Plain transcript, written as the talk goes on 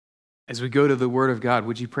As we go to the Word of God,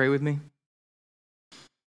 would you pray with me?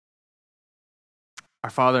 Our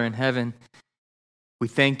Father in heaven, we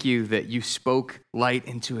thank you that you spoke light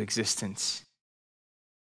into existence,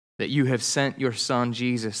 that you have sent your Son,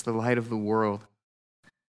 Jesus, the light of the world,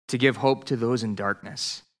 to give hope to those in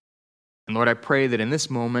darkness. And Lord, I pray that in this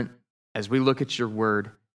moment, as we look at your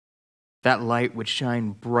Word, that light would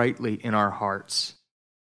shine brightly in our hearts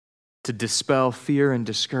to dispel fear and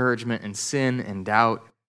discouragement and sin and doubt,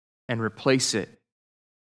 and replace it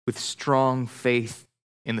with strong faith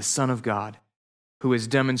in the Son of God, who has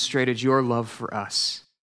demonstrated your love for us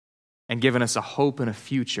and given us a hope and a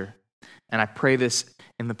future. And I pray this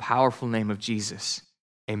in the powerful name of Jesus.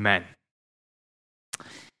 Amen.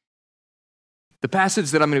 The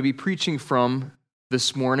passage that I'm going to be preaching from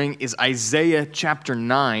this morning is Isaiah chapter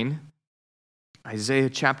 9. Isaiah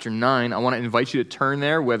chapter 9. I want to invite you to turn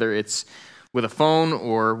there, whether it's with a phone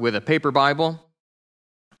or with a paper Bible.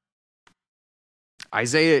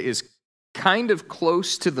 Isaiah is kind of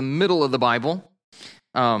close to the middle of the Bible,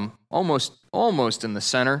 almost in the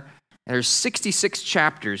center. There's 66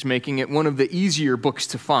 chapters, making it one of the easier books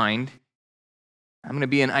to find. I'm going to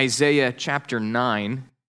be in Isaiah chapter 9.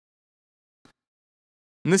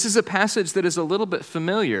 And this is a passage that is a little bit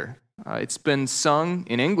familiar. It's been sung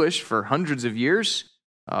in English for hundreds of years.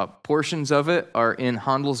 Portions of it are in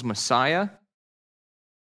Handel's Messiah.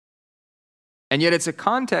 And yet it's a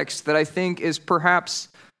context that I think is perhaps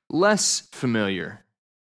less familiar.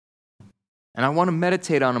 And I want to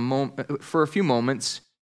meditate on for a few moments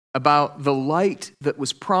about the light that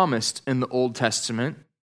was promised in the Old Testament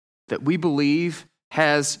that we believe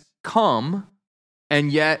has come,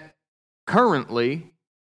 and yet currently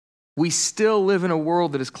we still live in a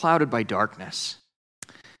world that is clouded by darkness.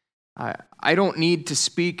 I don't need to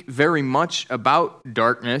speak very much about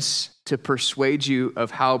darkness to persuade you of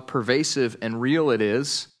how pervasive and real it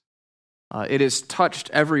is. It has touched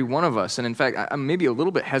every one of us. And in fact, I'm maybe a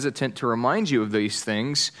little bit hesitant to remind you of these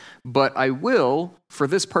things, but I will for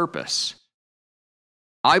this purpose.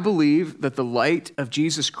 I believe that the light of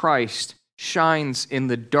Jesus Christ shines in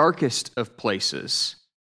the darkest of places.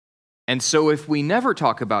 And so if we never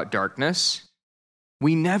talk about darkness,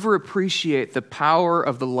 we never appreciate the power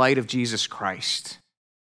of the light of Jesus Christ.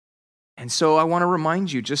 And so I want to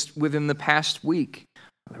remind you, just within the past week,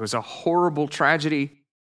 there was a horrible tragedy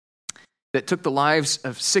that took the lives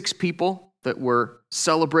of 6 people that were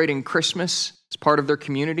celebrating Christmas as part of their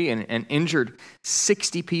community and injured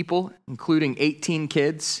 60 people, including 18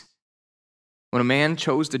 kids, when a man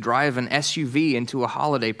chose to drive an SUV into a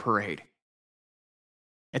holiday parade.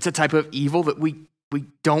 It's a type of evil that we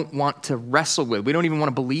don't want to wrestle with. We don't even want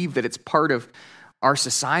to believe that it's part of our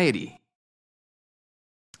society.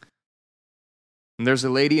 And there's a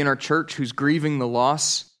lady in our church who's grieving the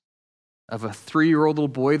loss of a 3-year-old little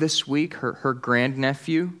boy this week, her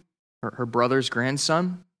grandnephew, her brother's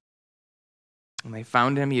grandson. And they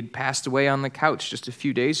found him. He had passed away on the couch just a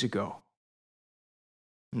few days ago.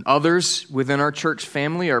 And others within our church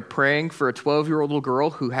family are praying for a 12-year-old little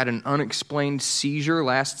girl who had an unexplained seizure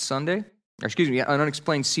an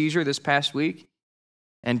unexplained seizure this past week,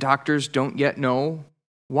 and doctors don't yet know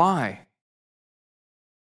why.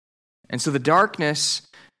 And so the darkness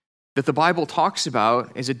that the Bible talks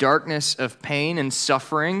about is a darkness of pain and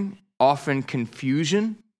suffering, often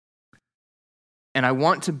confusion. And I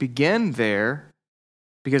want to begin there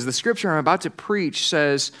because the scripture I'm about to preach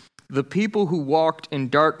says, the people who walked in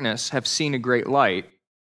darkness have seen a great light.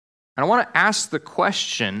 And I want to ask the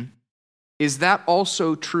question, is that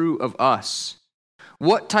also true of us?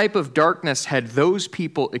 What type of darkness had those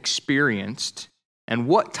people experienced, and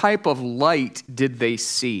what type of light did they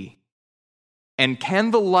see? And can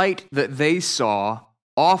the light that they saw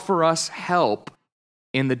offer us help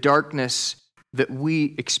in the darkness that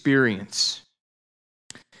we experience?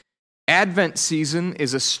 Advent season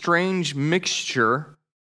is a strange mixture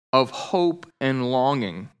of hope and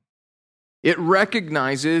longing. It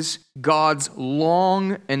recognizes God's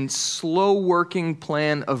long and slow-working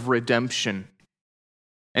plan of redemption.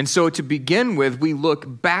 And so to begin with, we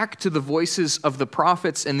look back to the voices of the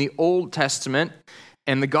prophets in the Old Testament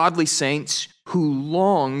and the godly saints who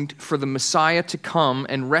longed for the Messiah to come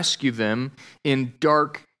and rescue them in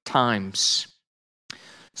dark times.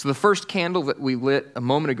 So the first candle that we lit a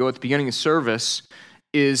moment ago at the beginning of service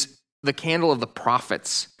is the candle of the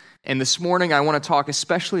prophets. And this morning I want to talk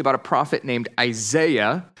especially about a prophet named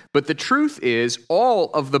Isaiah, but the truth is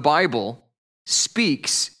all of the Bible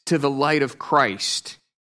speaks to the light of Christ.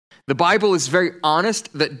 The Bible is very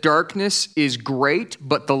honest that darkness is great,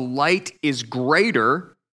 but the light is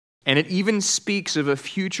greater, and it even speaks of a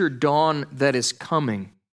future dawn that is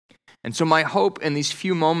coming. And so my hope in these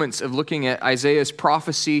few moments of looking at Isaiah's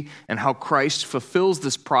prophecy and how Christ fulfills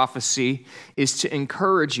this prophecy is to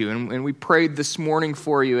encourage you. And we prayed this morning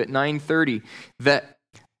for you at 9:30 that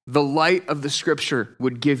the light of the Scripture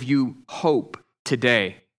would give you hope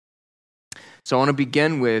today. So I want to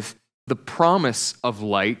begin with the promise of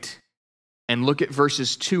light and look at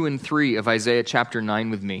verses 2 and 3 of Isaiah chapter 9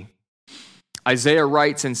 with me. Isaiah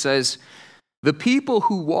writes and says, "The people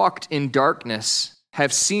who walked in darkness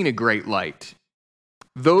have seen a great light.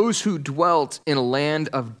 Those who dwelt in a land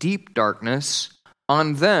of deep darkness,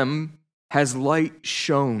 on them has light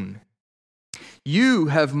shone. You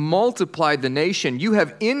have multiplied the nation. You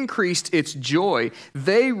have increased its joy.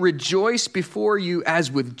 They rejoice before you as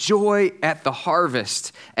with joy at the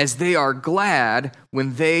harvest, as they are glad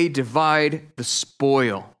when they divide the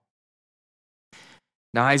spoil."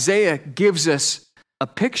 Now, Isaiah gives us a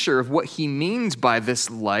picture of what he means by this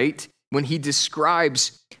light when he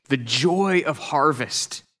describes the joy of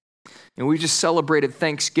harvest. And we just celebrated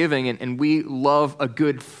Thanksgiving, and we love a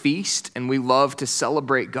good feast, and we love to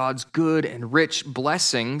celebrate God's good and rich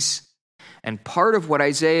blessings. And part of what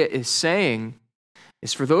Isaiah is saying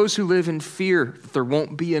is for those who live in fear that there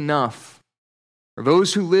won't be enough, for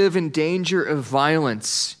those who live in danger of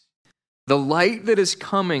violence, the light that is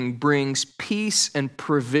coming brings peace and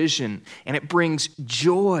provision, and it brings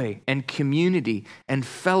joy and community and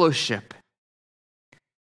fellowship.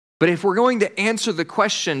 But if we're going to answer the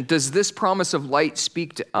question, does this promise of light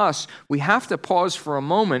speak to us, we have to pause for a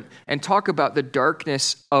moment and talk about the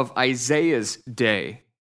darkness of Isaiah's day.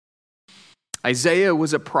 Isaiah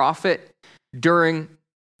was a prophet during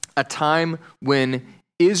a time when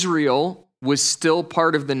Israel was still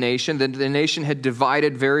part of the nation. The nation had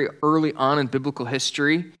divided very early on in biblical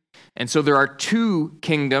history. And so there are two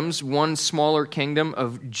kingdoms, one smaller kingdom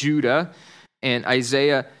of Judah, and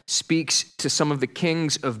Isaiah speaks to some of the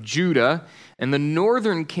kings of Judah, and the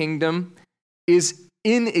northern kingdom is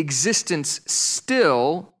in existence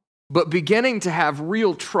still, but beginning to have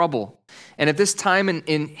real trouble. And at this time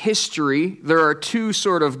in history, there are two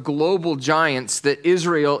sort of global giants that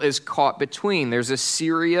Israel is caught between. There's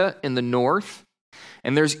Assyria in the north,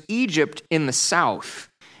 and there's Egypt in the south.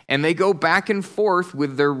 And they go back and forth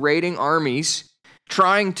with their raiding armies,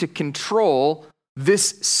 trying to control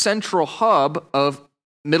this central hub of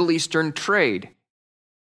Middle Eastern trade.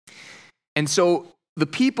 And so the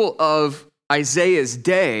people of Isaiah's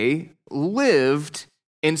day lived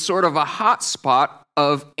in sort of a hot spot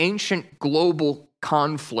of ancient global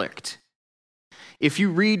conflict. If you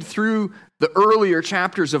read through the earlier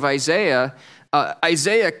chapters of Isaiah,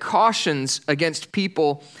 Isaiah cautions against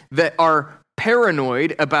people that are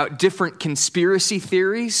paranoid about different conspiracy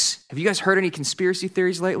theories. Have you guys heard any conspiracy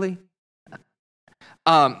theories lately?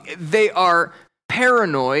 They are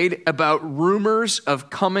paranoid about rumors of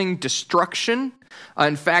coming destruction.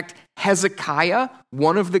 In fact, Hezekiah,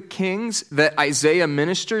 one of the kings that Isaiah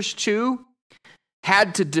ministers to,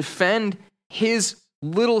 had to defend his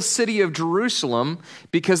little city of Jerusalem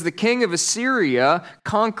because the king of Assyria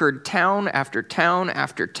conquered town after town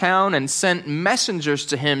after town and sent messengers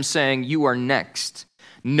to him saying, "You are next.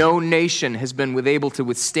 No nation has been able to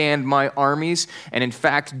withstand my armies, and in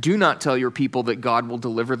fact, do not tell your people that God will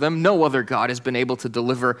deliver them. No other God has been able to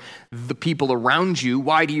deliver the people around you.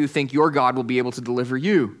 Why do you think your God will be able to deliver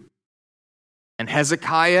you?" And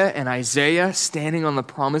Hezekiah and Isaiah, standing on the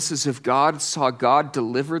promises of God, saw God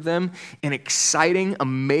deliver them in exciting,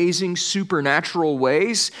 amazing, supernatural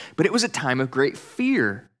ways, but it was a time of great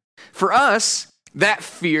fear. For us, that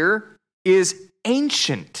fear is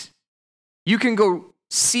ancient. You can go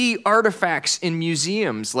see artifacts in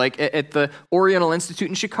museums, like at the Oriental Institute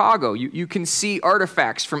in Chicago. You can see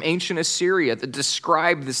artifacts from ancient Assyria that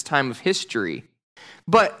describe this time of history.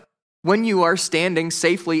 But when you are standing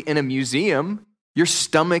safely in a museum, your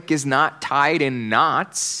stomach is not tied in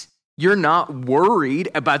knots. You're not worried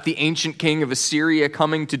about the ancient king of Assyria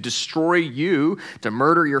coming to destroy you, to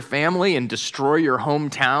murder your family and destroy your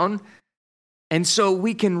hometown. And so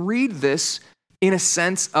we can read this in a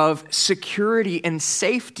sense of security and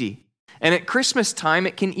safety. And at Christmas time,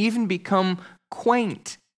 it can even become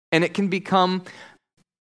quaint, and it can become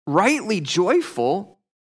rightly joyful,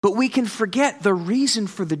 but we can forget the reason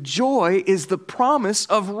for the joy is the promise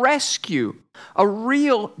of rescue, a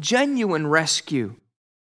real, genuine rescue.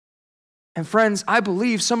 And friends, I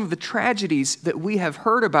believe some of the tragedies that we have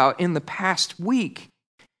heard about in the past week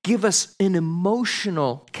give us an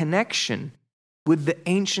emotional connection with the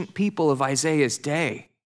ancient people of Isaiah's day.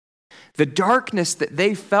 The darkness that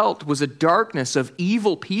they felt was a darkness of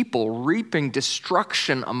evil people reaping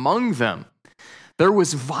destruction among them. There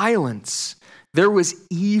was violence. There was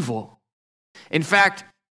evil. In fact,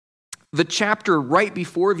 the chapter right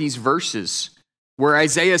before these verses, where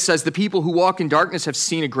Isaiah says the people who walk in darkness have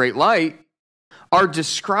seen a great light, are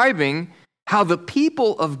describing how the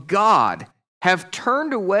people of God have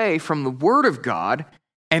turned away from the Word of God,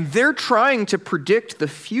 and they're trying to predict the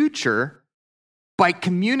future by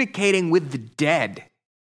communicating with the dead.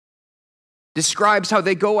 Describes how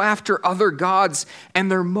they go after other gods,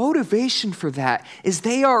 and their motivation for that is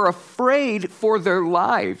they are afraid for their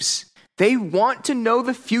lives. They want to know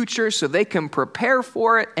the future so they can prepare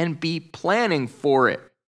for it and be planning for it.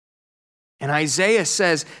 And Isaiah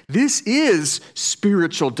says, this is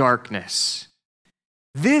spiritual darkness.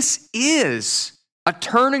 This is a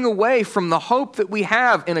turning away from the hope that we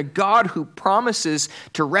have in a God who promises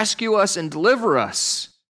to rescue us and deliver us.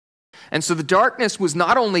 And so the darkness was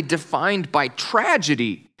not only defined by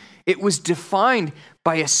tragedy, it was defined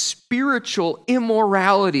by a spiritual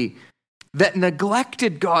immorality that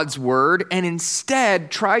neglected God's word and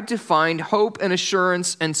instead tried to find hope and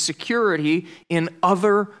assurance and security in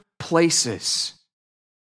other places.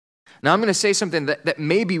 Now, I'm going to say something that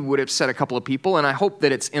maybe would upset a couple of people, and I hope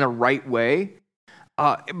that it's in a right way.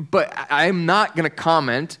 But I'm not going to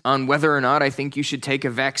comment on whether or not I think you should take a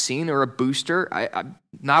vaccine or a booster. I'm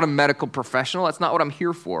not a medical professional. That's not what I'm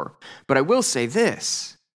here for. But I will say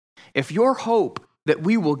this. If your hope that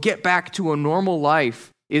we will get back to a normal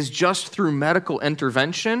life is just through medical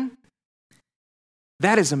intervention,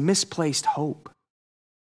 that is a misplaced hope.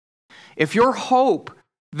 If your hope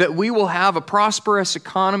that we will have a prosperous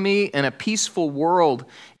economy and a peaceful world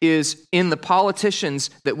is in the politicians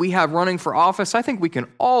that we have running for office, I think we can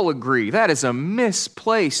all agree that is a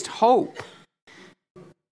misplaced hope.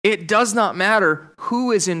 It does not matter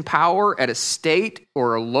who is in power at a state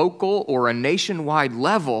or a local or a nationwide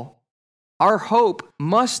level. Our hope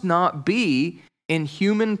must not be in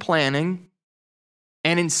human planning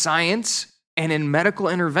and in science and in medical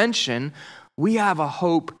intervention. We have a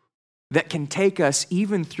hope that can take us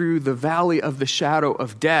even through the valley of the shadow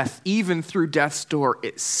of death, even through death's door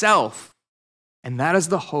itself. And that is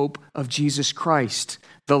the hope of Jesus Christ,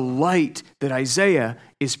 the light that Isaiah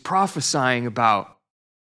is prophesying about.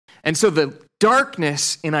 And so the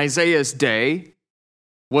darkness in Isaiah's day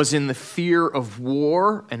was in the fear of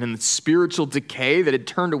war and in the spiritual decay that had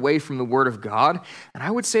turned away from the Word of God. And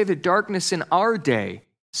I would say the darkness in our day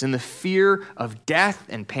is in the fear of death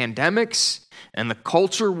and pandemics and the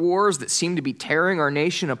culture wars that seem to be tearing our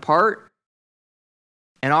nation apart.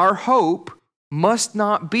 And our hope must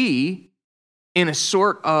not be in a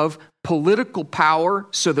sort of political power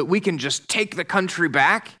so that we can just take the country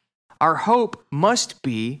back. Our hope must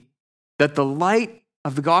be that the light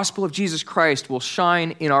of the gospel of Jesus Christ will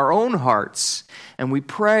shine in our own hearts. And we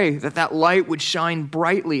pray that that light would shine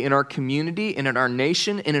brightly in our community and in our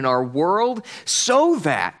nation and in our world, so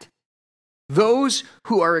that those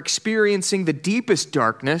who are experiencing the deepest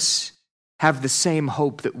darkness have the same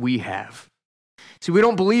hope that we have. See, we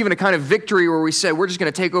don't believe in a kind of victory where we say we're just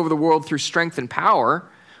going to take over the world through strength and power.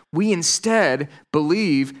 We instead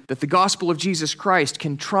believe that the gospel of Jesus Christ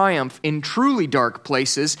can triumph in truly dark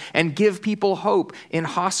places and give people hope in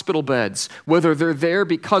hospital beds, whether they're there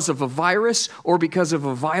because of a virus or because of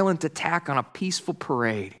a violent attack on a peaceful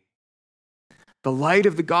parade. The light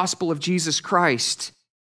of the gospel of Jesus Christ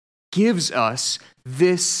gives us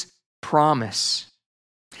this promise.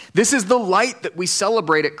 This is the light that we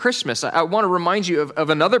celebrate at Christmas. I want to remind you of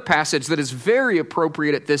another passage that is very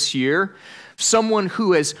appropriate at this year. Someone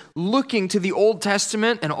who is looking to the Old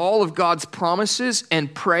Testament and all of God's promises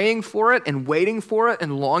and praying for it and waiting for it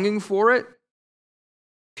and longing for it.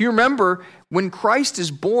 If you remember, when Christ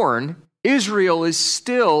is born, Israel is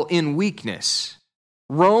still in weakness.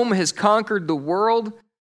 Rome has conquered the world.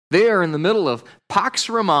 They are in the middle of Pax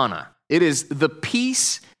Romana. It is the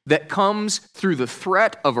peace that comes through the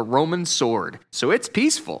threat of a Roman sword. So it's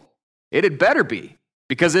peaceful. It had better be.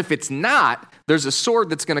 Because if it's not, there's a sword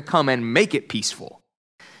that's going to come and make it peaceful.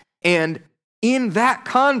 And in that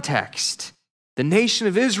context, the nation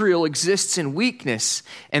of Israel exists in weakness,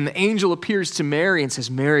 and the angel appears to Mary and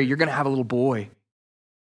says, Mary, you're going to have a little boy.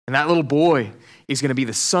 And that little boy is going to be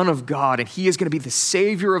the Son of God, and he is going to be the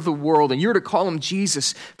Savior of the world, and you're to call him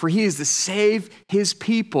Jesus, for he is to save his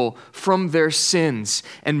people from their sins.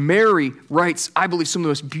 And Mary writes, I believe, some of the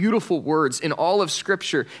most beautiful words in all of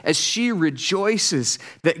Scripture as she rejoices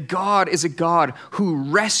that God is a God who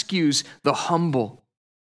rescues the humble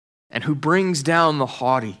and who brings down the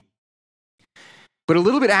haughty. But a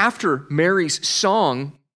little bit after Mary's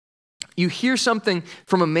song, you hear something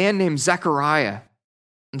from a man named Zechariah.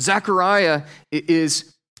 Zechariah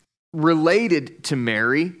is related to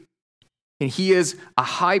Mary, and he is a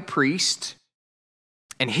high priest.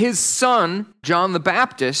 And his son, John the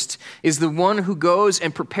Baptist, is the one who goes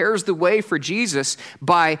and prepares the way for Jesus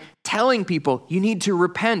by telling people, you need to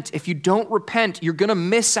repent. If you don't repent, you're going to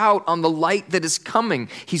miss out on the light that is coming.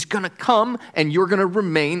 He's going to come and you're going to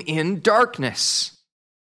remain in darkness.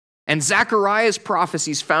 And Zechariah's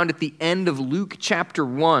prophecy is found at the end of Luke chapter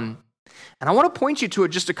 1. And I want to point you to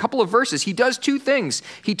just a couple of verses. He does two things.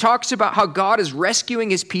 He talks about how God is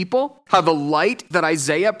rescuing his people, how the light that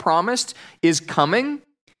Isaiah promised is coming.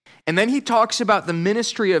 And then he talks about the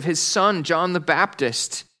ministry of his son, John the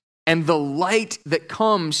Baptist, and the light that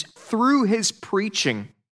comes through his preaching.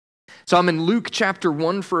 So I'm in Luke chapter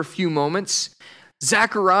 1 for a few moments.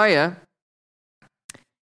 Zechariah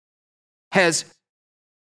has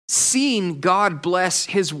seen God bless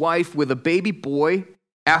his wife with a baby boy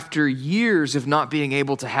after years of not being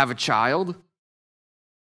able to have a child.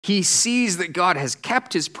 He sees that God has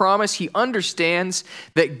kept his promise. He understands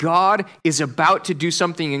that God is about to do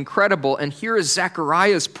something incredible. And here is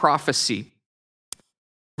Zechariah's prophecy.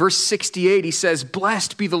 Verse 68, he says,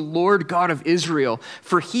 "Blessed be the Lord God of Israel,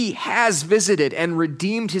 for he has visited and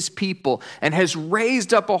redeemed his people and has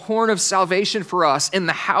raised up a horn of salvation for us in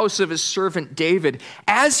the house of his servant David,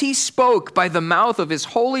 as he spoke by the mouth of his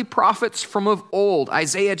holy prophets from of old,"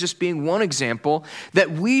 Isaiah just being one example, "that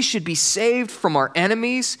we should be saved from our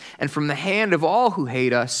enemies and from the hand of all who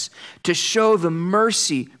hate us, to show the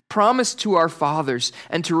mercy promised to our fathers,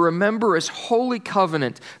 and to remember his holy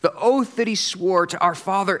covenant, the oath that he swore to our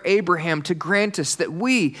father Abraham, to grant us that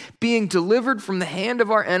we, being delivered from the hand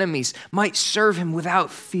of our enemies, might serve him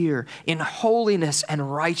without fear, in holiness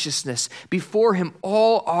and righteousness, before him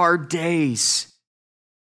all our days."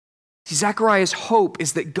 See, Zechariah's hope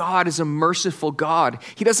is that God is a merciful God.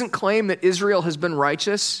 He doesn't claim that Israel has been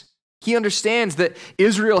righteous. He understands that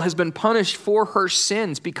Israel has been punished for her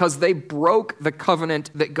sins because they broke the covenant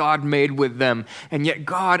that God made with them. And yet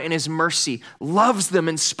God, in his mercy, loves them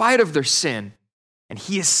in spite of their sin. And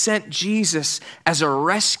he has sent Jesus as a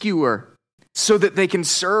rescuer so that they can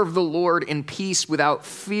serve the Lord in peace without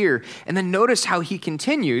fear. And then notice how he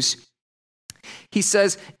continues. He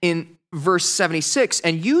says in verse 76,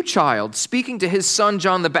 "And you, child," speaking to his son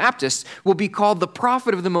John the Baptist, "will be called the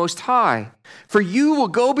prophet of the Most High. For you will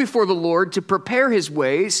go before the Lord to prepare his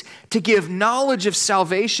ways, to give knowledge of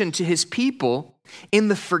salvation to his people in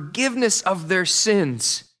the forgiveness of their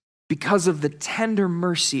sins, because of the tender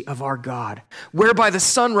mercy of our God, whereby the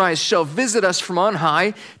sunrise shall visit us from on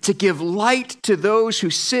high, to give light to those who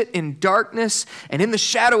sit in darkness and in the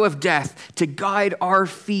shadow of death, to guide our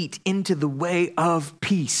feet into the way of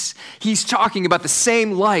peace." He's talking about the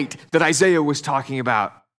same light that Isaiah was talking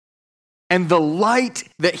about. And the light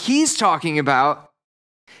that he's talking about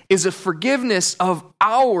is a forgiveness of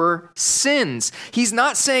our sins. He's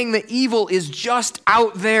not saying that evil is just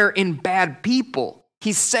out there in bad people.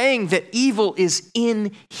 He's saying that evil is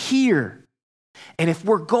in here. And if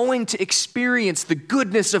we're going to experience the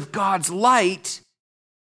goodness of God's light,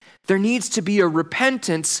 there needs to be a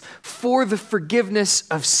repentance for the forgiveness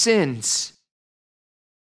of sins.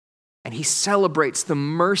 And he celebrates the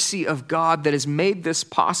mercy of God that has made this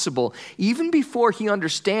possible, even before he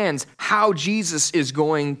understands how Jesus is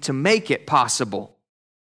going to make it possible.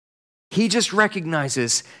 He just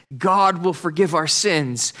recognizes God will forgive our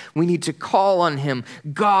sins. We need to call on him.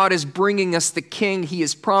 God is bringing us the king he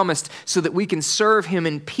has promised so that we can serve him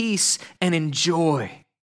in peace and in joy.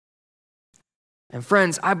 And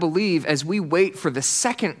friends, I believe as we wait for the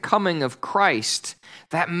second coming of Christ,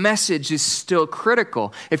 that message is still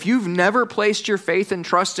critical. If you've never placed your faith and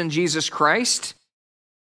trust in Jesus Christ,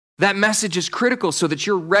 that message is critical so that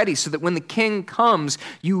you're ready, so that when the king comes,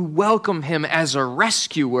 you welcome him as a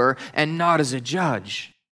rescuer and not as a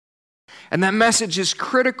judge. And that message is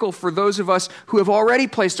critical for those of us who have already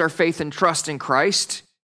placed our faith and trust in Christ,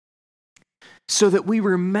 so that we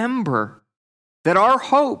remember that our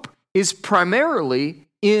hope is primarily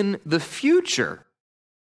in the future.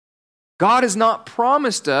 God has not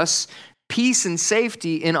promised us peace and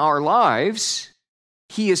safety in our lives.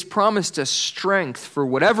 He has promised us strength for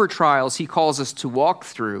whatever trials he calls us to walk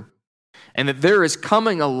through, and that there is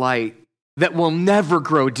coming a light that will never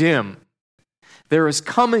grow dim. There is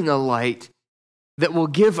coming a light that will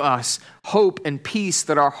give us hope and peace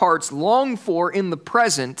that our hearts long for in the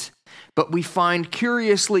present, but we find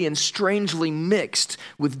curiously and strangely mixed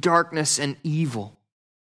with darkness and evil.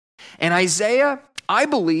 And Isaiah, I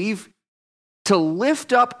believe, to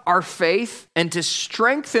lift up our faith and to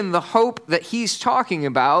strengthen the hope that he's talking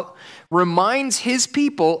about, reminds his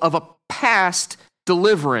people of a past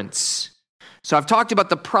deliverance. So I've talked about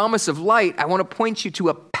the promise of light. I want to point you to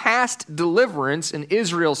a past deliverance in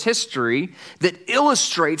Israel's history that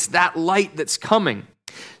illustrates that light that's coming.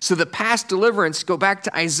 So the past deliverance, go back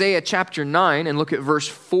to Isaiah chapter 9 and look at verse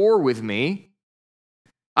 4 with me.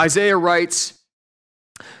 Isaiah writes,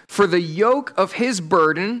 "For the yoke of his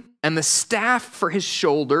burden and the staff for his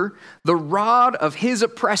shoulder, the rod of his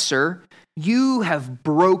oppressor, you have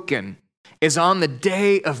broken, as on the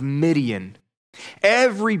day of Midian.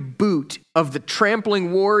 Every boot of the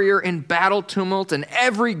trampling warrior in battle tumult and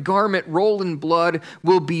every garment rolled in blood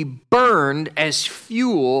will be burned as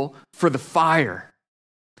fuel for the fire."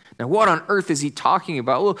 Now, what on earth is he talking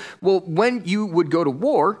about? Well, when you would go to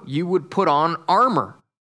war, you would put on armor.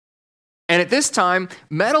 And at this time,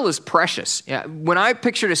 metal is precious. Yeah, when I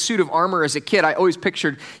pictured a suit of armor as a kid, I always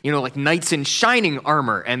pictured, like knights in shining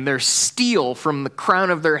armor, and their steel from the crown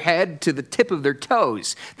of their head to the tip of their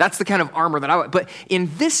toes. That's the kind of armor that I would. But in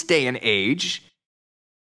this day and age,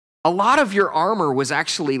 a lot of your armor was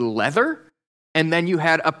actually leather, and then you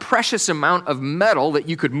had a precious amount of metal that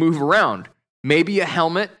you could move around. Maybe a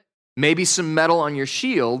helmet, maybe some metal on your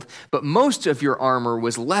shield, but most of your armor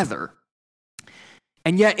was leather.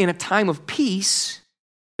 And yet, in a time of peace,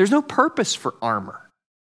 there's no purpose for armor.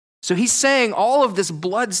 So he's saying all of this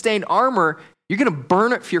blood-stained armor, you're going to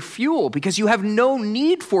burn it for your fuel because you have no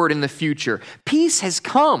need for it in the future. Peace has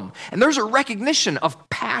come. And there's a recognition of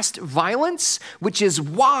past violence, which is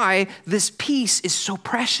why this peace is so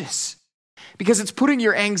precious. Because it's putting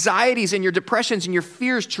your anxieties and your depressions and your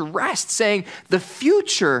fears to rest, saying the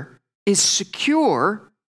future is secure.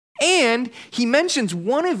 And he mentions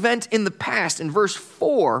one event in the past in verse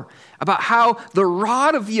 4 about how the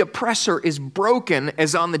rod of the oppressor is broken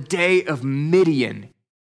as on the day of Midian.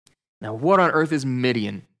 Now, what on earth is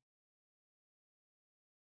Midian?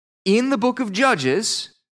 In the book of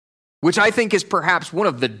Judges, which I think is perhaps one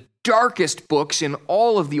of the darkest books in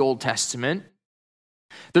all of the Old Testament,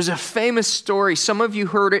 there's a famous story. Some of you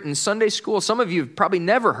heard it in Sunday school. Some of you have probably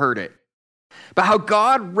never heard it. About how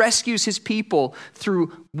God rescues his people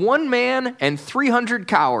through one man and 300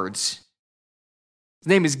 cowards. His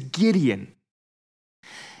name is Gideon.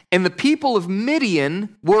 And the people of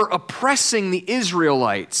Midian were oppressing the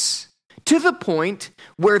Israelites to the point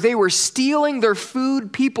where they were stealing their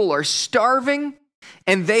food. People are starving,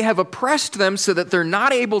 and they have oppressed them so that they're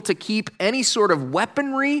not able to keep any sort of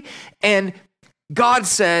weaponry. And God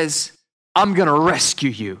says, I'm going to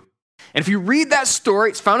rescue you. And if you read that story,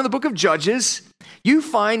 it's found in the book of Judges, you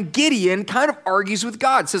find Gideon kind of argues with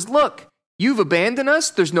God, says, look, you've abandoned us.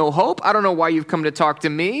 There's no hope. I don't know why you've come to talk to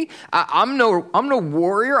me. I'm no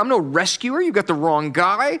warrior. I'm no rescuer. You got the wrong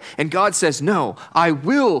guy. And God says, no, I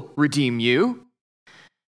will redeem you.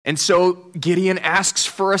 And so Gideon asks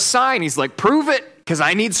for a sign. He's like, prove it, because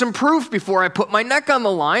I need some proof before I put my neck on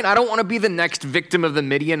the line. I don't want to be the next victim of the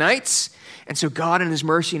Midianites. And so God in his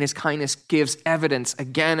mercy and his kindness gives evidence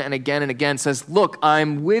again and again and again, says, look,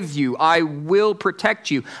 I'm with you. I will protect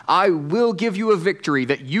you. I will give you a victory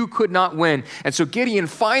that you could not win. And so Gideon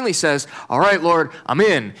finally says, all right, Lord, I'm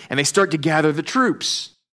in. And they start to gather the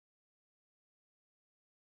troops.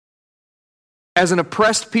 As an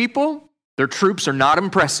oppressed people, their troops are not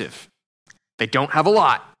impressive. They don't have a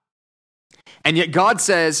lot. And yet God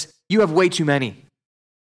says, you have way too many.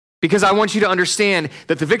 Because I want you to understand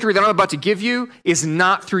that the victory that I'm about to give you is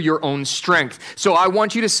not through your own strength. So I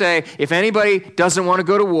want you to say, if anybody doesn't want to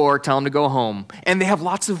go to war, tell them to go home. And they have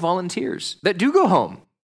lots of volunteers that do go home.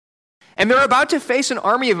 And they're about to face an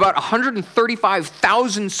army of about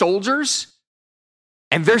 135,000 soldiers.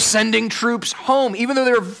 And they're sending troops home, even though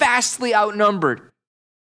they're vastly outnumbered.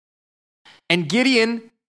 And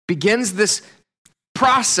Gideon begins this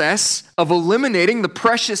process of eliminating the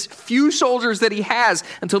precious few soldiers that he has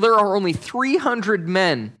until there are only 300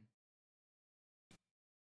 men.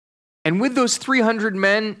 And with those 300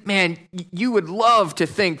 men, man, you would love to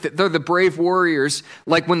think that they're the brave warriors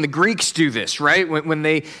like when the Greeks do this, right? When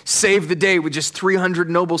they save the day with just 300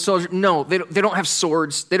 noble soldiers. No, they don't have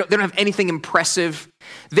swords. They don't have anything impressive.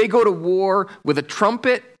 They go to war with a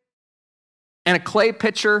trumpet and a clay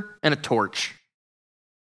pitcher and a torch.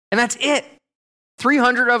 And that's it.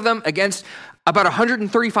 300 of them against about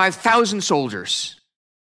 135,000 soldiers.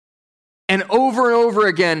 And over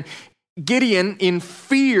again, Gideon, in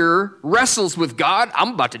fear, wrestles with God. I'm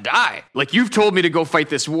about to die. Like, you've told me to go fight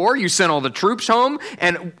this war. You sent all the troops home.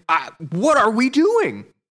 And what are we doing?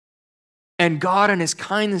 And God, in his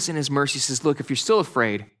kindness and his mercy, says, look, if you're still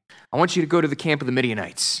afraid, I want you to go to the camp of the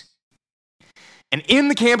Midianites. And in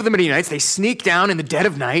the camp of the Midianites, they sneak down in the dead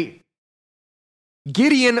of night.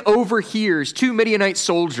 Gideon overhears 2 Midianite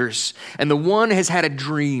soldiers, and the one has had a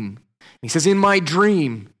dream. He says, in my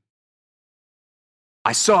dream,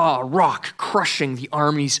 I saw a rock crushing the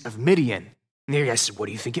armies of Midian. And the guy says, what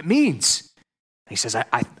do you think it means? And he says,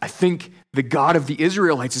 I think the God of the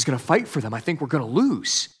Israelites is going to fight for them. I think we're going to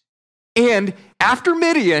lose. And after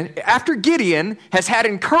Gideon has had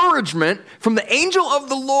encouragement from the angel of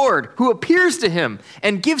the Lord who appears to him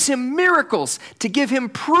and gives him miracles to give him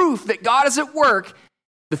proof that God is at work,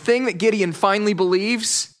 the thing that Gideon finally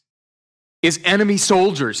believes is enemy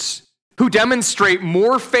soldiers who demonstrate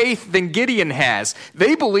more faith than Gideon has.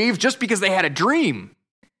 They believe just because they had a dream.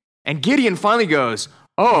 And Gideon finally goes,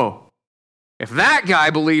 oh, if that guy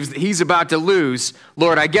believes that he's about to lose,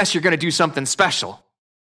 Lord, I guess you're going to do something special.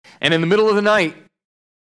 And in the middle of the night,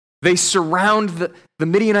 they surround the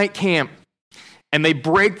Midianite camp and they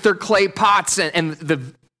break their clay pots and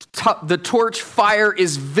the torch fire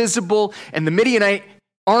is visible and the Midianite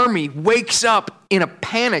army wakes up in a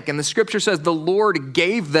panic. And the scripture says the Lord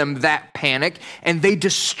gave them that panic and they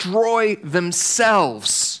destroy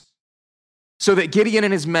themselves so that Gideon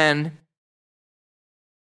and his men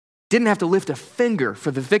didn't have to lift a finger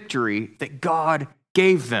for the victory that God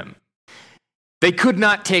gave them. They could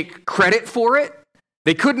not take credit for it.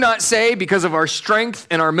 They could not say, because of our strength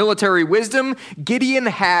and our military wisdom, Gideon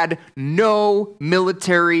had no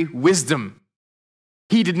military wisdom.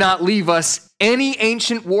 He did not leave us any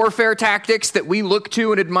ancient warfare tactics that we look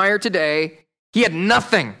to and admire today. He had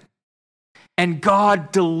nothing. And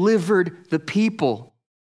God delivered the people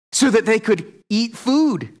so that they could eat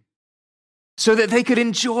food, so that they could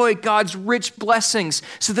enjoy God's rich blessings,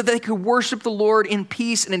 so that they could worship the Lord in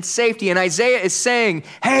peace and in safety. And Isaiah is saying,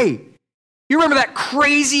 hey, you remember that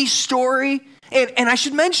crazy story? And I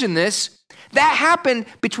should mention this, that happened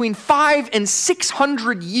between 500 and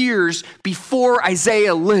 600 years before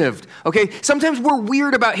Isaiah lived, okay? Sometimes we're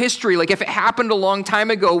weird about history. Like if it happened a long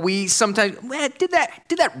time ago, we sometimes, did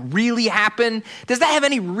that really happen? Does that have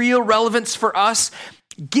any real relevance for us?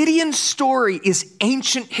 Gideon's story is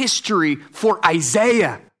ancient history for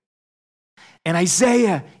Isaiah. And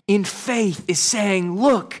Isaiah, in faith, is saying,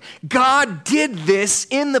 look, God did this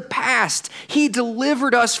in the past. He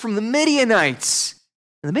delivered us from the Midianites.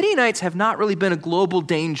 And the Midianites have not really been a global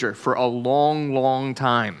danger for a long, long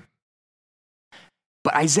time.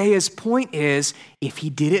 But Isaiah's point is, if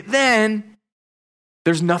he did it then,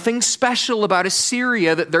 there's nothing special about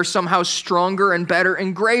Assyria that they're somehow stronger and better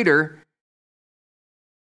and greater.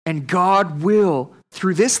 And God will,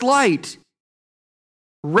 through this light,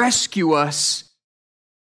 rescue us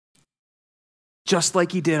just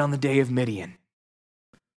like he did on the day of Midian.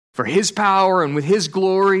 For his power and with his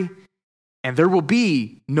glory, and there will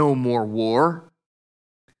be no more war.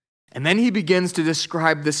 And then he begins to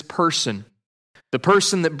describe this person, the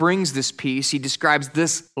person that brings this peace. He describes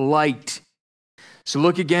this light. So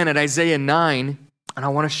look again at Isaiah 9, and I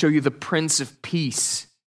want to show you the Prince of Peace.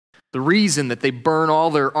 The reason that they burn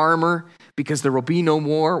all their armor, because there will be no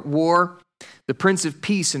more war. The Prince of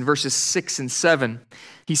Peace in verses 6 and 7.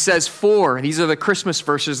 He says, for, and these are the Christmas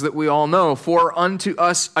verses that we all know, for unto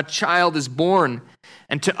us a child is born,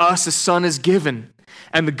 and to us a son is given.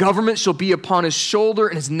 And the government shall be upon his shoulder,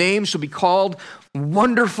 and his name shall be called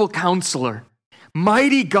Wonderful Counselor,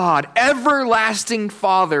 Mighty God, Everlasting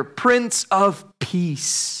Father, Prince of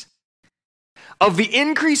Peace. Of the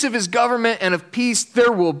increase of his government and of peace,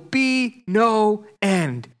 there will be no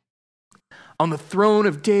end. On the throne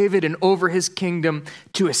of David and over his kingdom,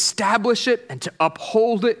 to establish it and to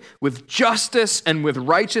uphold it with justice and with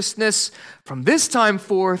righteousness from this time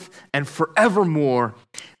forth and forevermore.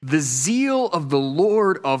 The zeal of the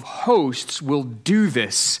Lord of hosts will do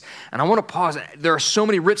this. And I want to pause. There are so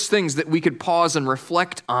many rich things that we could pause and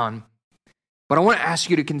reflect on. But I want to ask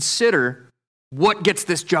you to consider what gets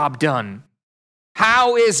this job done.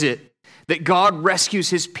 How is it that God rescues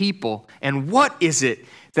his people? And what is it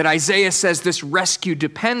that Isaiah says this rescue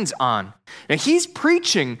depends on? Now, he's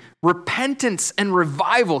preaching repentance and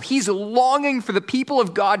revival. He's longing for the people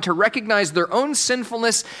of God to recognize their own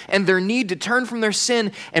sinfulness and their need to turn from their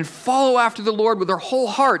sin and follow after the Lord with their whole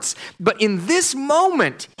hearts. But in this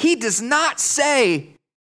moment, he does not say,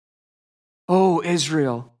 oh,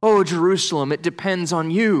 Israel, oh, Jerusalem, it depends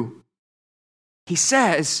on you. He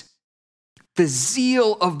says, the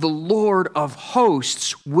zeal of the Lord of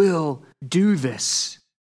hosts will do this.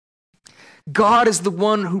 God is the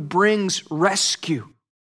one who brings rescue.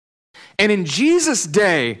 And in Jesus'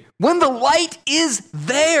 day, when the light is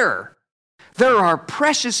there are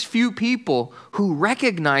precious few people who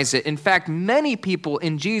recognize it. In fact, many people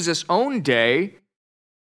in Jesus' own day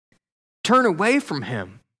turn away from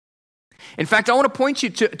him. In fact, I want to point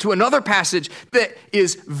you to another passage that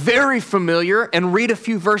is very familiar and read a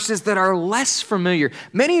few verses that are less familiar.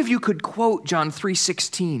 Many of you could quote John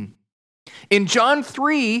 3:16. In John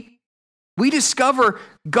 3, we discover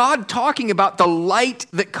God talking about the light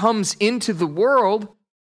that comes into the world.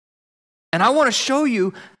 And I want to show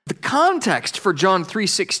you the context for John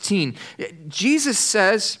 3:16. Jesus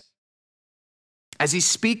says, as he's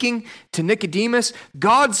speaking to Nicodemus,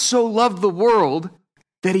 God so loved the world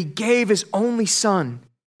that he gave his only Son,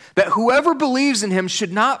 that whoever believes in him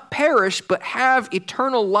should not perish but have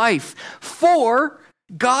eternal life. For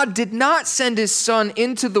God did not send his Son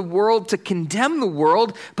into the world to condemn the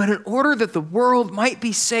world, but in order that the world might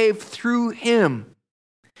be saved through him.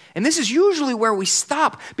 And this is usually where we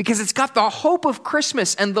stop because it's got the hope of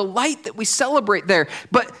Christmas and the light that we celebrate there.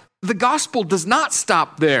 But the gospel does not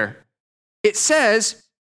stop there. It says,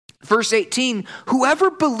 verse 18, whoever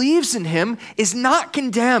believes in him is not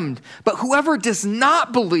condemned, but whoever does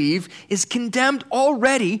not believe is condemned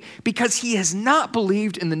already because he has not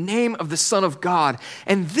believed in the name of the Son of God.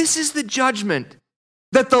 And this is the judgment,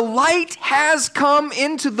 that the light has come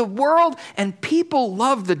into the world, and people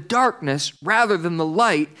love the darkness rather than the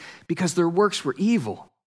light because their works were evil.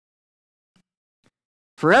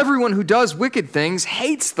 For everyone who does wicked things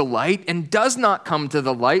hates the light and does not come to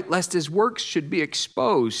the light, lest his works should be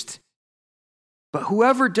exposed. But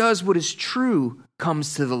whoever does what is true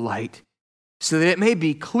comes to the light, so that it may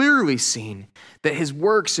be clearly seen that his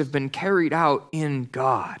works have been carried out in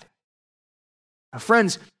God. Now,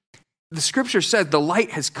 friends, the scripture says the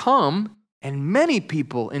light has come, and many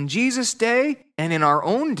people in Jesus' day and in our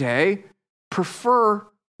own day prefer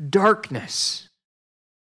darkness.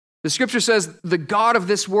 The scripture says the god of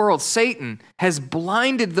this world, Satan, has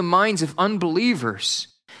blinded the minds of unbelievers.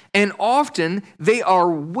 And often they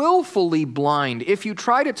are willfully blind. If you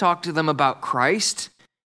try to talk to them about Christ,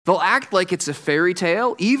 they'll act like it's a fairy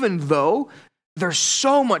tale, even though there's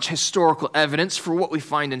so much historical evidence for what we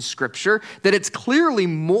find in Scripture that it's clearly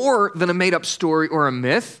more than a made-up story or a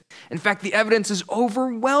myth. In fact, the evidence is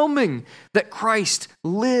overwhelming that Christ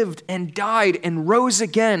lived and died and rose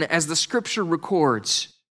again, as the Scripture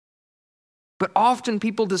records. But often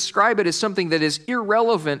people describe it as something that is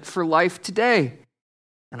irrelevant for life today.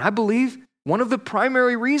 And I believe one of the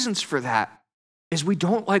primary reasons for that is we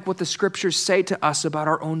don't like what the Scriptures say to us about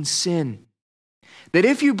our own sin. That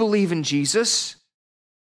if you believe in Jesus,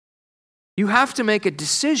 you have to make a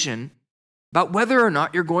decision about whether or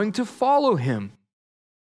not you're going to follow him.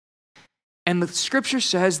 And the scripture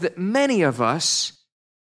says that many of us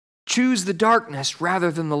choose the darkness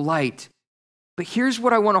rather than the light. But here's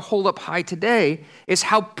what I want to hold up high today is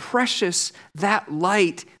how precious that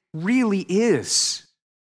light really is.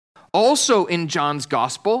 Also in John's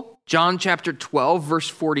gospel, John chapter 12, verse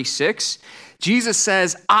 46, Jesus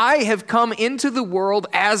says, I have come into the world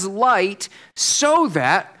as light so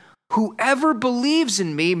that whoever believes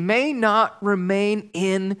in me may not remain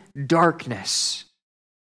in darkness.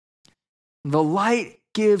 The light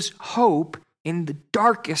gives hope in the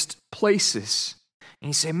darkest places. And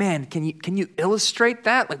you say, man, can you illustrate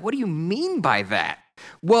that? Like, what do you mean by that?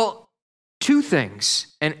 Well, two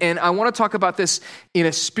things. And I want to talk about this in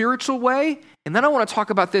a spiritual way, and then I want to talk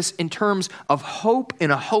about this in terms of hope in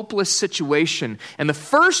a hopeless situation. And the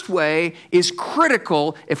first way is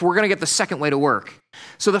critical if we're going to get the second way to work.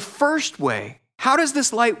 So the first way, how does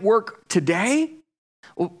this light work today?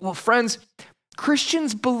 Well, friends,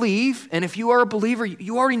 Christians believe, and if you are a believer,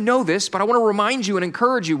 you already know this, but I want to remind you and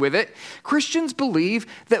encourage you with it. Christians believe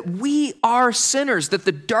that we are sinners, that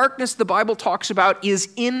the darkness the Bible talks about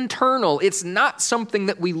is internal. It's not something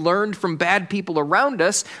that we learned from bad people around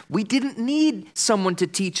us. We didn't need someone to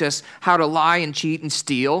teach us how to lie and cheat and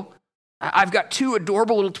steal. I've got two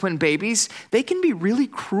adorable little twin babies. They can be really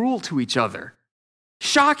cruel to each other,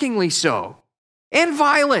 shockingly so, and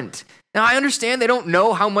violent. Now, I understand they don't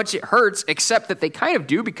know how much it hurts, except that they kind of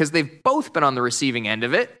do because they've both been on the receiving end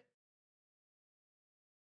of it.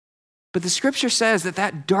 But the scripture says that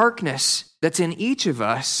that darkness that's in each of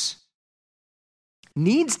us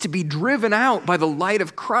needs to be driven out by the light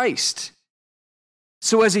of Christ.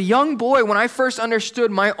 So as a young boy, when I first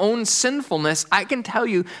understood my own sinfulness, I can tell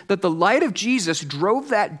you that the light of Jesus drove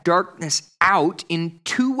that darkness out in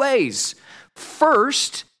two ways.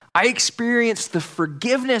 First, I experienced the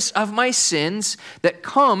forgiveness of my sins that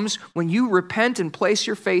comes when you repent and place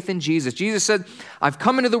your faith in Jesus. Jesus said, I've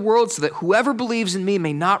come into the world so that whoever believes in me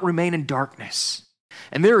may not remain in darkness.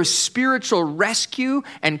 And there is spiritual rescue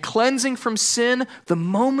and cleansing from sin the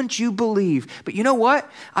moment you believe. But you know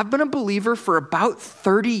what? I've been a believer for about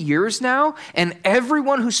 30 years now, and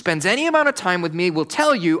everyone who spends any amount of time with me will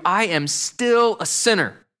tell you I am still a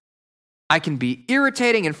sinner. I can be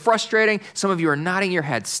irritating and frustrating. Some of you are nodding your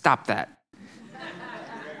heads. Stop that.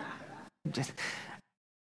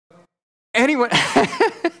 Anyway,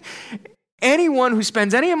 Anyone who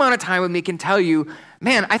spends any amount of time with me can tell you,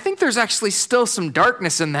 man, I think there's actually still some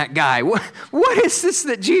darkness in that guy. What is this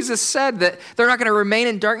that Jesus said, that they're not going to remain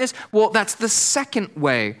in darkness? Well, that's the second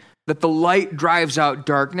way that the light drives out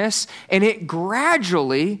darkness, and it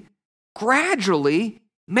gradually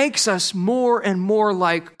makes us more and more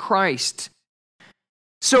like Christ.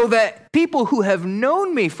 So that people who have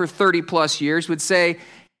known me for 30 plus years would say,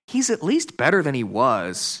 he's at least better than he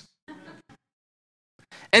was.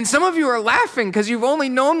 And some of you are laughing because you've only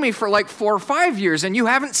known me for like 4 or 5 years and you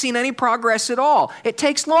haven't seen any progress at all. It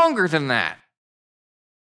takes longer than that.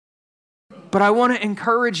 But I want to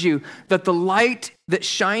encourage you that the light that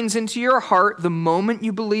shines into your heart the moment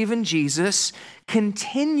you believe in Jesus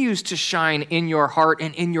continues to shine in your heart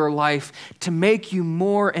and in your life to make you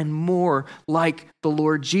more and more like the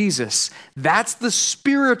Lord Jesus. That's the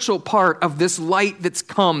spiritual part of this light that's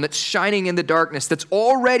come, that's shining in the darkness, that's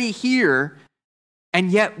already here.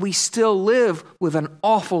 And yet we still live with an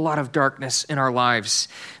awful lot of darkness in our lives.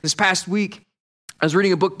 This past week, I was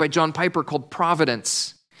reading a book by John Piper called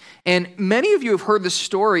Providence. And many of you have heard this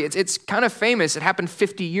story. It's kind of famous. It happened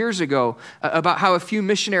 50 years ago about how a few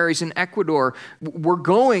missionaries in Ecuador were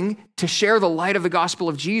going to share the light of the gospel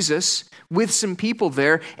of Jesus with some people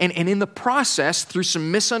there. And in the process, through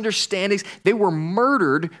some misunderstandings, they were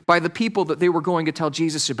murdered by the people that they were going to tell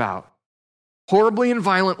Jesus about. Horribly and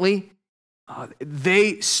violently.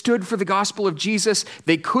 They stood for the gospel of Jesus.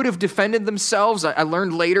 They could have defended themselves. I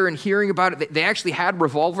learned later in hearing about it, they actually had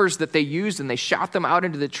revolvers that they used and they shot them out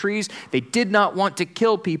into the trees. They did not want to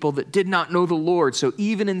kill people that did not know the Lord. So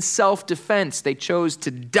even in self-defense, they chose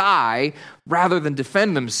to die rather than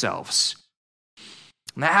defend themselves.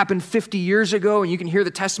 And that happened 50 years ago, and you can hear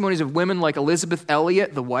the testimonies of women like Elizabeth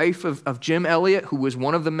Elliot, the wife of Jim Elliot, who was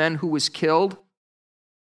one of the men who was killed.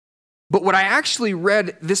 But what I actually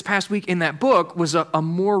read this past week in that book was a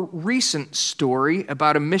more recent story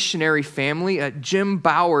about a missionary family. Jim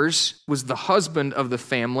Bowers was the husband of the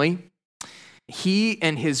family. He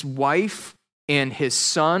and his wife and his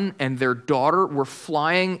son and their daughter were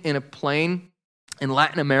flying in a plane in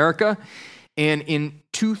Latin America. And in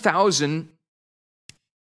 2000,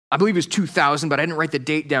 I believe it was 2000, but I didn't write the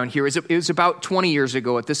date down here. It was about 20 years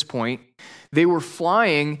ago at this point. They were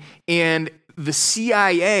flying, and the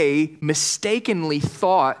CIA mistakenly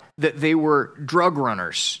thought that they were drug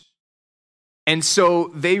runners. And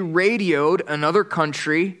so they radioed another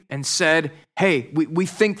country and said, hey, we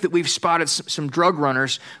think that we've spotted some drug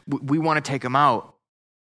runners. We want to take them out.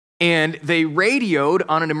 And they radioed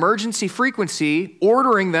on an emergency frequency,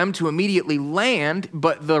 ordering them to immediately land,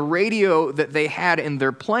 but the radio that they had in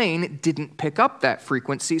their plane didn't pick up that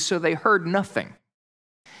frequency, so they heard nothing.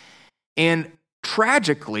 And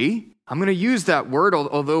tragically, I'm going to use that word,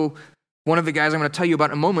 although one of the guys I'm going to tell you about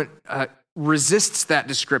in a moment resists that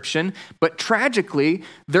description. But tragically,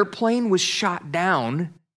 their plane was shot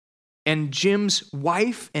down, and Jim's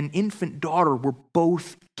wife and infant daughter were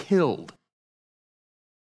both killed.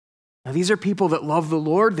 Now, these are people that love the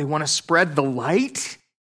Lord. They want to spread the light.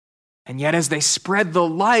 And yet, as they spread the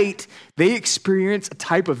light, they experience a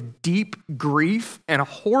type of deep grief and a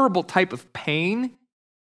horrible type of pain.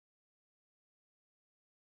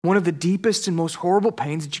 One of the deepest and most horrible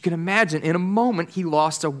pains that you can imagine. In a moment, he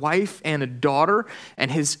lost a wife and a daughter, and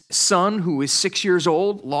his son, who is 6 years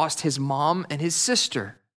old, lost his mom and his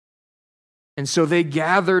sister. And so they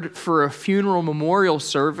gathered for a funeral memorial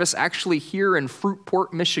service, actually here in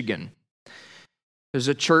Fruitport, Michigan. There's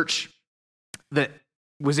a church that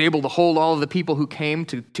was able to hold all of the people who came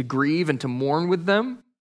to grieve and to mourn with them.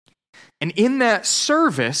 And in that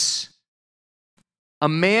service, a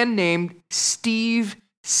man named Steve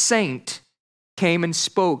Saint came and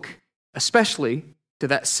spoke, especially to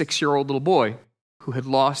that 6-year-old little boy who had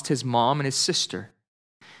lost his mom and his sister.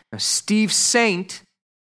 Now, Steve Saint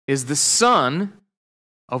is the son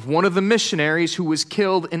of one of the missionaries who was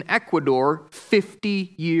killed in Ecuador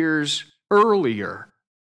 50 years earlier.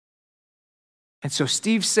 And so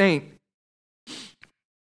Steve Saint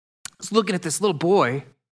is looking at this little boy,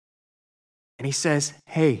 and he says,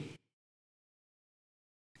 hey,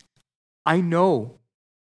 I know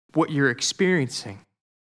what you're experiencing.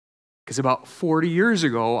 Because about 40 years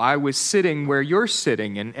ago, I was sitting where you're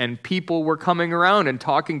sitting, and people were coming around and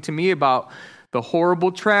talking to me about the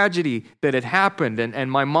horrible tragedy that had happened,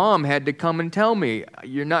 and my mom had to come and tell me,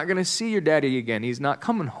 you're not going to see your daddy again. He's not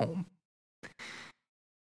coming home.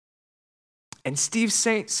 And Steve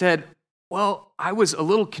Saint said, well, I was a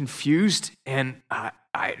little confused, and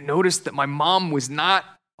I noticed that my mom was not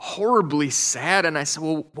horribly sad, and I said,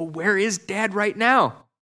 well, where is Dad right now?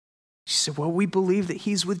 She said, well, we believe that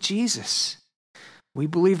he's with Jesus. We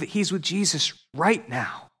believe that he's with Jesus right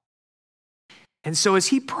now. And so as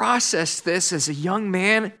he processed this as a young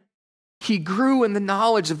man, he grew in the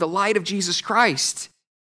knowledge of the light of Jesus Christ.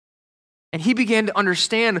 And he began to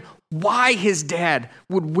understand why his dad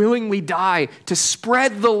would willingly die to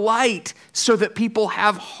spread the light so that people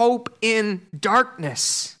have hope in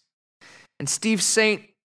darkness. And Steve Saint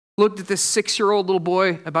looked at this 6-year-old little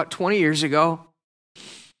boy about 20 years ago,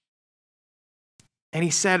 and he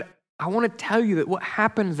said, I want to tell you that what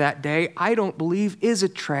happened that day, I don't believe is a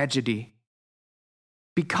tragedy.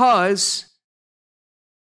 Because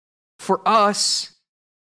for us,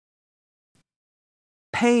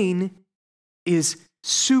 pain is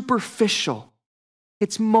superficial.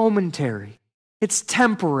 It's momentary. It's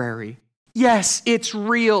temporary. Yes, it's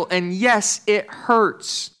real, and yes, it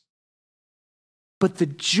hurts. But the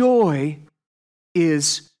joy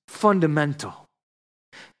is fundamental.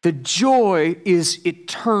 The joy is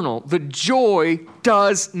eternal. The joy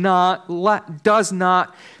does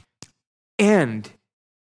not end.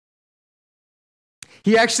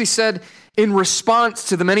 He actually said, in response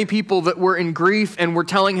to the many people that were in grief and were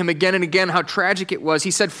telling him again and again how tragic it was, he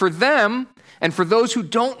said, for them and for those who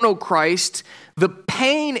don't know Christ, the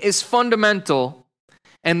pain is fundamental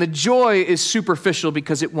and the joy is superficial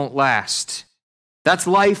because it won't last. That's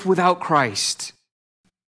life without Christ.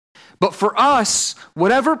 But for us,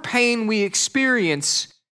 whatever pain we experience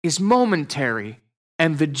is momentary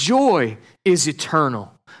and the joy is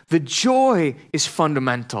eternal. The joy is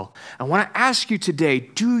fundamental. I want to ask you today,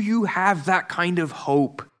 do you have that kind of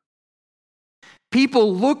hope?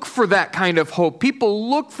 People look for that kind of hope. People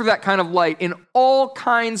look for that kind of light in all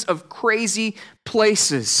kinds of crazy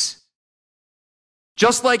places.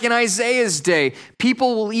 Just like in Isaiah's day,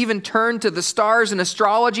 people will even turn to the stars and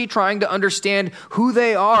astrology trying to understand who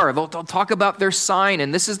they are. They'll talk about their sign,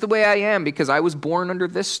 and this is the way I am because I was born under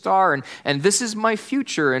this star, and this is my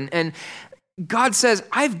future. And God says,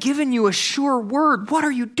 I've given you a sure word. What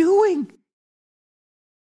are you doing?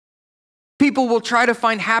 People will try to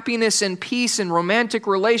find happiness and peace in romantic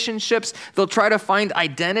relationships. They'll try to find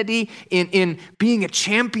identity in being a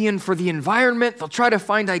champion for the environment. They'll try to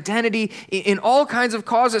find identity in all kinds of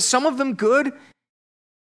causes, some of them good,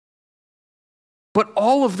 but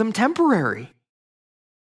all of them temporary.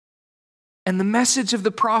 And the message of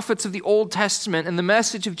the prophets of the Old Testament and the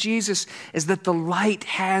message of Jesus is that the light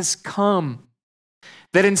has come.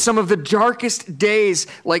 That in some of the darkest days,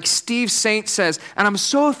 like Steve Saint says, and I'm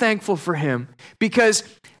so thankful for him, because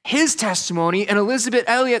his testimony and Elizabeth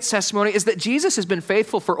Elliot's testimony is that Jesus has been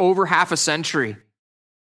faithful for over half a century.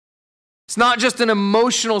 It's not just an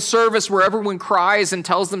emotional service where everyone cries and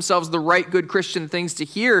tells themselves the right good Christian things to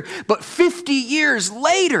hear, but 50 years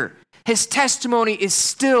later, his testimony is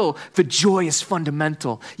still, the joy is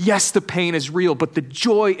fundamental. Yes, the pain is real, but the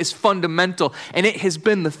joy is fundamental, and it has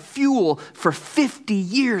been the fuel for 50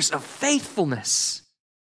 years of faithfulness.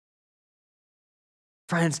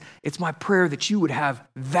 Friends, it's my prayer that you would have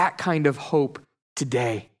that kind of hope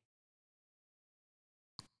today.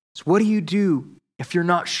 So what do you do if you're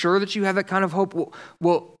not sure that you have that kind of hope?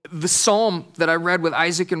 Well, the psalm that I read with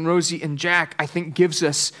Isaac and Rosie and Jack, I think gives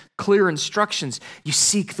us clear instructions. You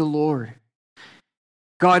seek the Lord.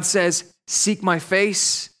 God says, seek my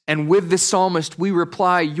face. And with the psalmist, we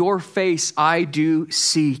reply, your face I do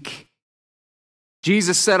seek.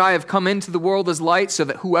 Jesus said, I have come into the world as light so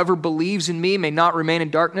that whoever believes in me may not remain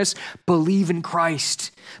in darkness. Believe in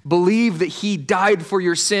Christ. Believe that he died for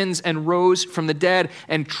your sins and rose from the dead,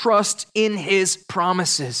 and trust in his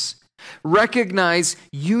promises. Recognize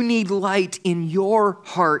you need light in your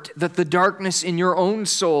heart, that the darkness in your own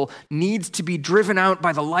soul needs to be driven out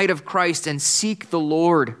by the light of Christ, and seek the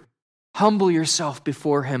Lord. Humble yourself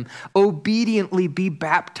before him. Obediently be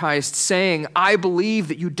baptized, saying, I believe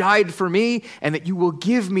that you died for me and that you will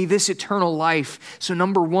give me this eternal life. So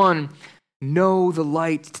number one, know the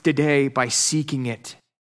light today by seeking it.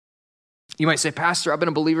 You might say, Pastor, I've been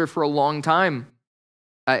a believer for a long time.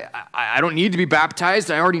 I don't need to be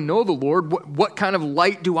baptized. I already know the Lord. What kind of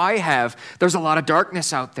light do I have? There's a lot of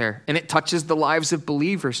darkness out there, and it touches the lives of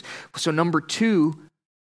believers. So number two,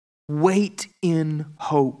 wait in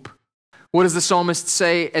hope. What does the psalmist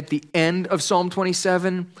say at the end of Psalm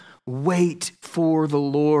 27? Wait for the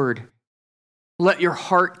Lord. Let your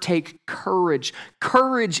heart take courage.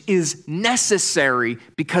 Courage is necessary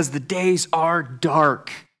because the days are dark.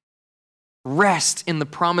 Rest in the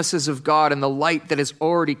promises of God and the light that has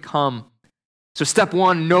already come. So step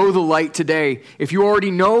one, know the light today. If you already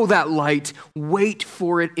know that light, wait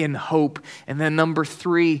for it in hope. And then number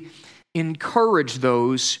three, encourage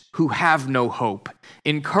those who have no hope.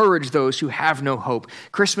 Encourage those who have no hope.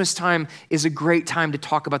 Christmas time is a great time to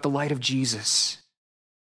talk about the light of Jesus.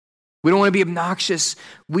 We don't want to be obnoxious.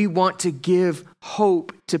 We want to give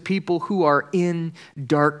hope to people who are in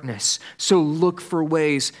darkness. So look for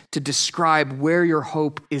ways to describe where your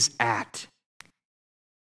hope is at.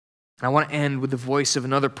 And I want to end with the voice of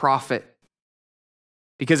another prophet.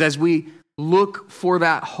 Because as we look for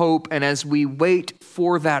that hope and as we wait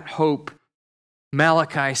for that hope,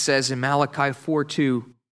 Malachi says in Malachi 4:2,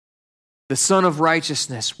 the Son of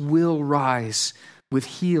Righteousness will rise with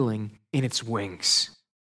healing in its wings.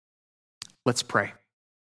 Let's pray.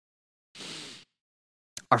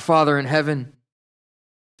 Our Father in heaven,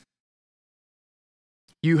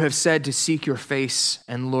 you have said to seek your face,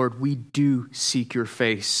 and Lord, we do seek your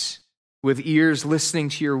face. With ears listening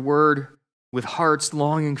to your word, with hearts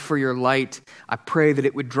longing for your light, I pray that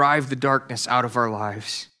it would drive the darkness out of our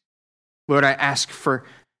lives. Lord, I ask for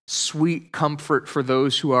sweet comfort for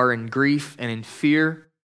those who are in grief and in fear.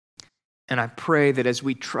 And I pray that as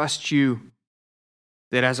we trust you,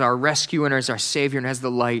 that as our rescue and as our Savior and as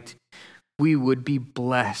the light, we would be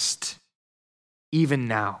blessed even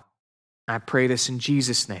now. I pray this in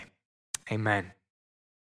Jesus' name. Amen.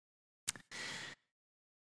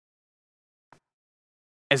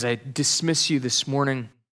 As I dismiss you this morning,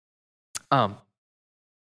 I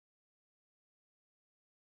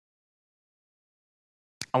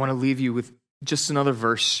want to leave you with just another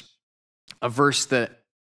verse, a verse that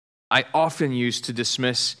I often use to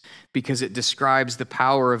dismiss because it describes the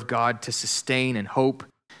power of God to sustain and hope.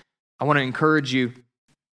 I want to encourage you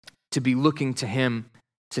to be looking to him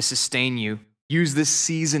to sustain you. Use this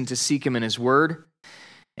season to seek him in his word.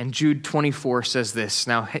 And Jude 24 says this,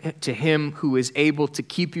 now to him who is able to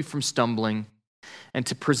keep you from stumbling and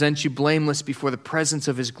to present you blameless before the presence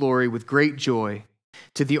of his glory with great joy,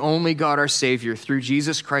 to the only God our Savior, through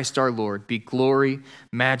Jesus Christ our Lord, be glory,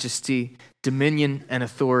 majesty, dominion, and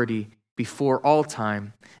authority before all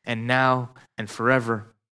time, and now and forever.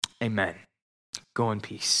 Amen. Go in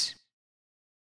peace.